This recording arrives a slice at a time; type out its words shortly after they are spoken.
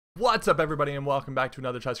What's up, everybody, and welcome back to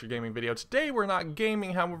another Tusker Gaming video. Today we're not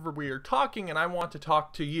gaming, however we are talking, and I want to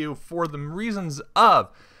talk to you for the reasons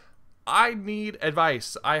of I need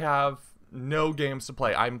advice. I have no games to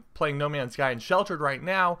play. I'm playing No Man's Sky and Sheltered right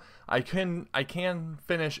now. I can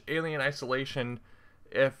finish Alien Isolation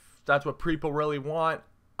if that's what people really want.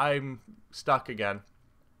 I'm stuck again.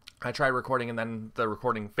 I tried recording and then the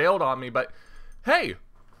recording failed on me, but hey,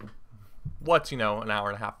 what's, an hour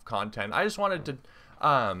and a half of content. I just wanted to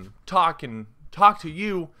talk to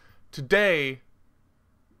you today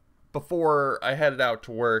before I headed out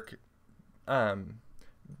to work.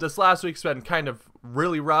 This last week's been kind of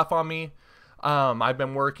really rough on me. I've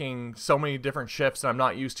been working so many different shifts and I'm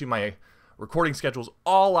not used to my recording schedule's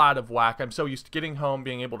all out of whack. I'm so used to getting home,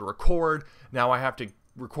 being able to record. Now I have to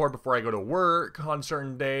record before I go to work on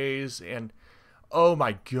certain days, and oh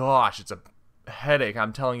my gosh, it's a headache,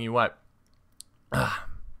 I'm telling you what.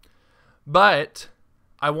 But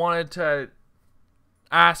I wanted to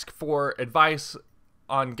ask for advice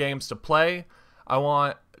on games to play. I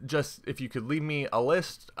want just, if you could leave me a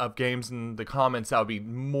list of games in the comments, that would be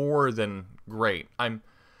more than great. I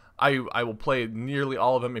will play nearly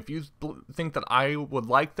all of them. If you think that I would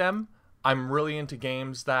like them, I'm really into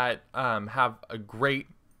games that have a great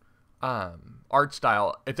art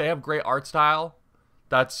style. If they have great art style,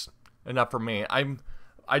 that's enough for me.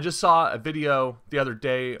 I just saw a video the other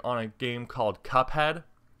day on a game called Cuphead.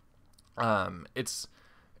 It's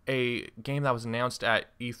a game that was announced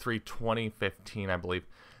at E3 2015, I believe.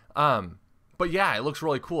 But yeah, it looks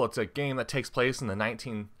really cool. It's a game that takes place in the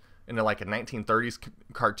like a 1930s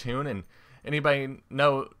cartoon, and anybody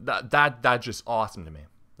know that's just awesome to me.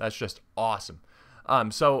 That's just awesome.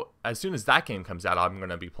 So as soon as that game comes out, I'm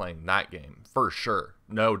gonna be playing that game for sure,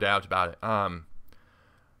 no doubt about it.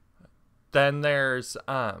 Then there's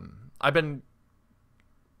I've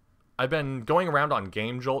been going around on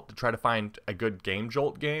Game Jolt to try to find a good Game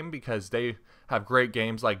Jolt game, because they have great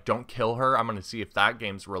games like Don't Kill Her. I'm going to see if that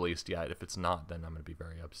game's released yet. If it's not, then I'm going to be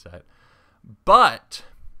very upset. But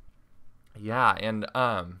yeah, and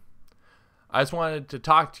I just wanted to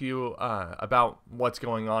talk to you about what's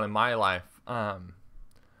going on in my life.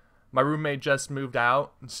 My roommate just moved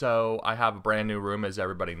out, so I have a brand new room, as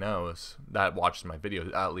everybody knows that watches my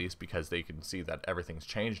videos, at least, because they can see that everything's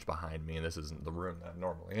changed behind me, and this isn't the room that I'm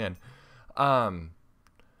normally in.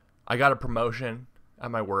 I got a promotion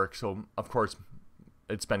at my work, so of course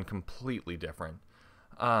it's been completely different.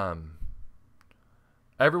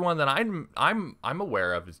 Everyone that I'm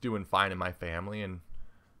aware of is doing fine in my family and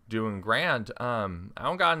doing grand. I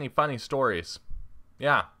don't got any funny stories.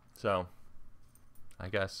 Yeah, so I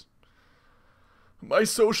guess my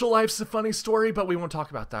social life's a funny story, but we won't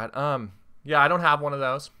talk about that. Yeah, I don't have one of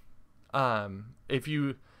those. If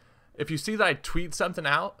you see that I tweet something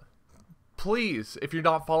out, please, if you're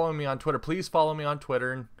not following me on Twitter, please follow me on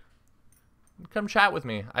Twitter and come chat with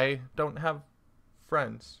me. I don't have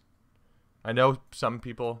friends. I know some of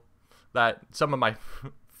my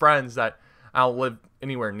friends that I don't live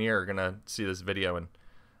anywhere near are gonna see this video and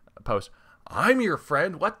post, "I'm your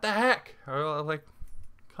friend, what the heck?" Like,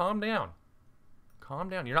 calm down. Calm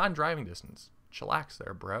down. You're not in driving distance. Chillax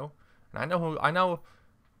there, bro. And I know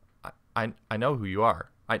who you are.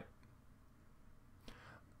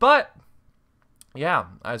 But yeah,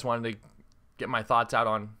 I just wanted to get my thoughts out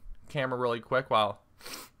on camera really quick while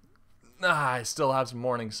I still have some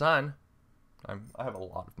morning sun. I have a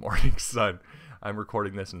lot of morning sun. I'm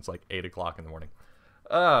recording this and it's like 8 o'clock in the morning.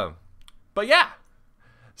 But yeah.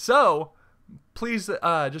 So please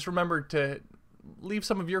just remember to leave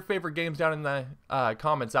some of your favorite games down in the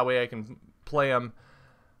comments. That way I can play them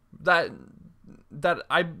that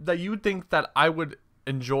you think that I would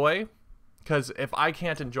enjoy, because if I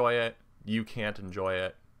can't enjoy it, you can't enjoy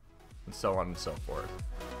it, and so on and so forth.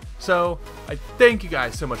 So I thank you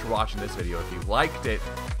guys so much for watching this video. If you liked it,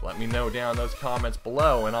 let me know down in those comments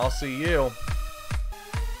below, and I'll see you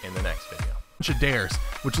in the next video. Bunch of dares,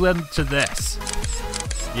 which led to this.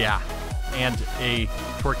 Yeah. And a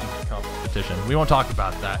twerking competition. We won't talk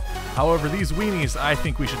about that. However, these weenies, I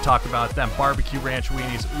think we should talk about them. Barbecue ranch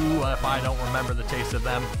weenies. Ooh, if I don't remember the taste of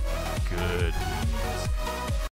them. Good.